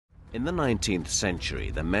In the 19th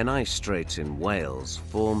century, the Menai Strait in Wales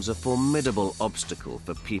forms a formidable obstacle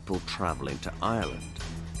for people travelling to Ireland.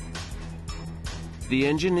 The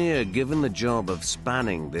engineer given the job of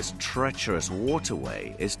spanning this treacherous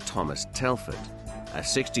waterway is Thomas Telford, a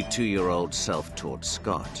 62-year-old self-taught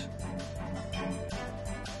Scot.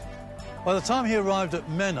 By the time he arrived at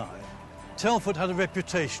Menai, Telford had a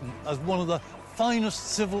reputation as one of the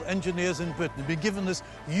finest civil engineers in Britain. He'd been given this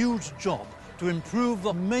huge job to improve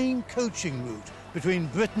the main coaching route between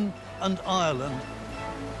Britain and Ireland.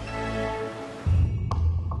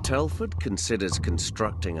 Telford considers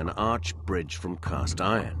constructing an arch bridge from cast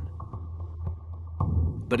iron.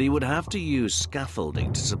 But he would have to use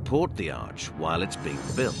scaffolding to support the arch while it's being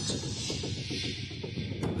built.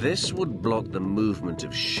 This would block the movement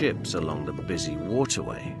of ships along the busy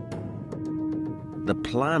waterway. The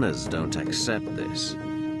planners don't accept this,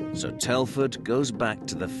 so Telford goes back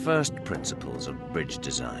to the first principles of bridge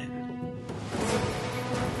design.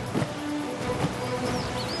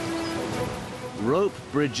 Rope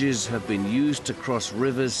bridges have been used to cross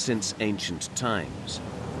rivers since ancient times,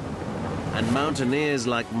 and mountaineers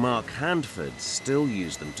like Mark Handford still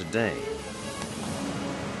use them today.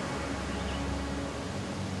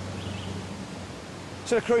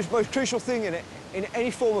 So the most crucial thing in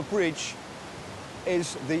any form of bridge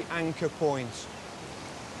is the anchor point.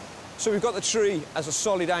 So we've got the tree as a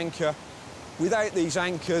solid anchor. Without these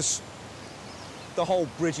anchors, the whole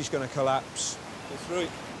bridge is going to collapse. 2, 3,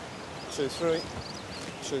 2, 3,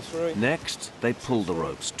 2, 3. Next, they pull the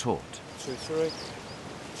ropes taut. 2, 3,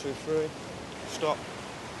 2, 3. Stop.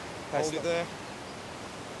 Hold it there.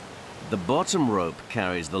 The bottom rope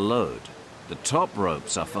carries the load. The top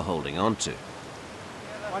ropes are for holding onto.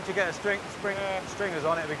 Once you get a stringers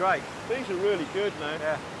on, it'll be great. These are really good now.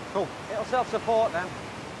 Yeah, cool. It'll self-support then.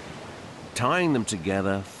 Tying them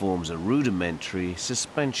together forms a rudimentary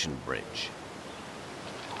suspension bridge.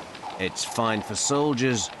 It's fine for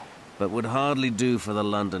soldiers, but would hardly do for the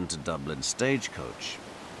London to Dublin stagecoach.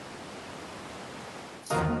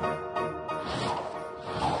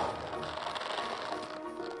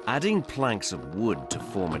 Adding planks of wood to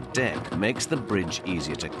form a deck makes the bridge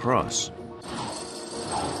easier to cross.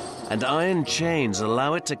 And iron chains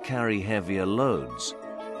allow it to carry heavier loads,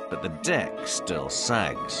 but the deck still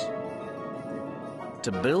sags.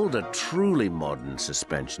 To build a truly modern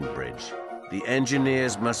suspension bridge, the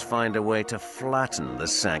engineers must find a way to flatten the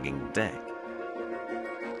sagging deck.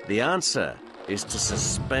 The answer is to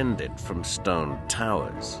suspend it from stone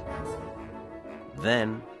towers.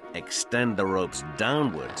 Then extend the ropes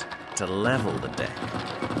downwards to level the deck.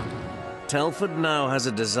 Telford now has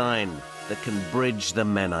a design that can bridge the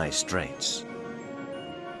Menai Straits.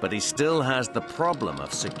 But he still has the problem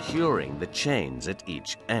of securing the chains at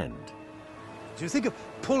each end. So you think of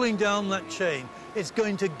pulling down that chain, it's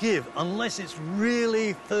going to give unless it's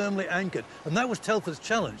really firmly anchored. And that was Telford's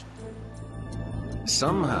challenge.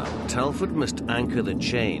 Somehow, Telford must anchor the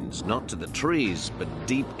chains not to the trees, but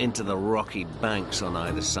deep into the rocky banks on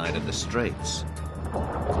either side of the straits.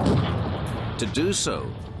 To do so,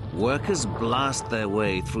 workers blast their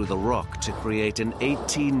way through the rock to create an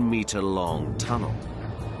 18-meter-long tunnel.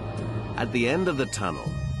 At the end of the tunnel,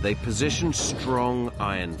 they position strong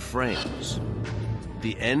iron frames.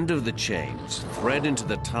 The end of the chains thread into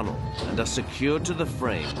the tunnel and are secured to the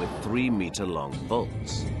frame with 3-meter-long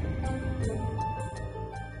bolts.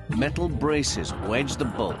 Metal braces wedge the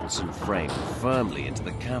bolts and frame firmly into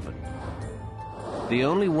the cavern. The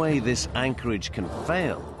only way this anchorage can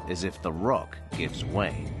fail is if the rock gives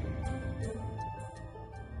way.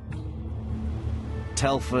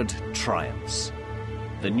 Telford triumphs.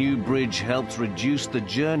 The new bridge helps reduce the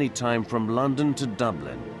journey time from London to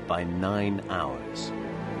Dublin by 9 hours.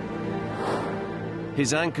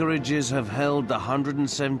 His anchorages have held the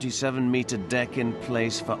 177-meter deck in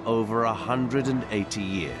place for over 180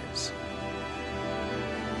 years.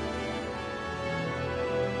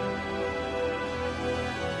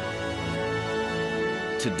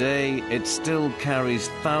 Today, it still carries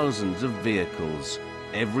thousands of vehicles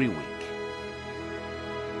every week.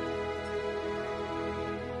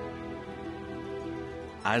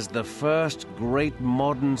 As the first great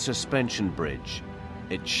modern suspension bridge,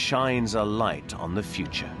 it shines a light on the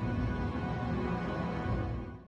future.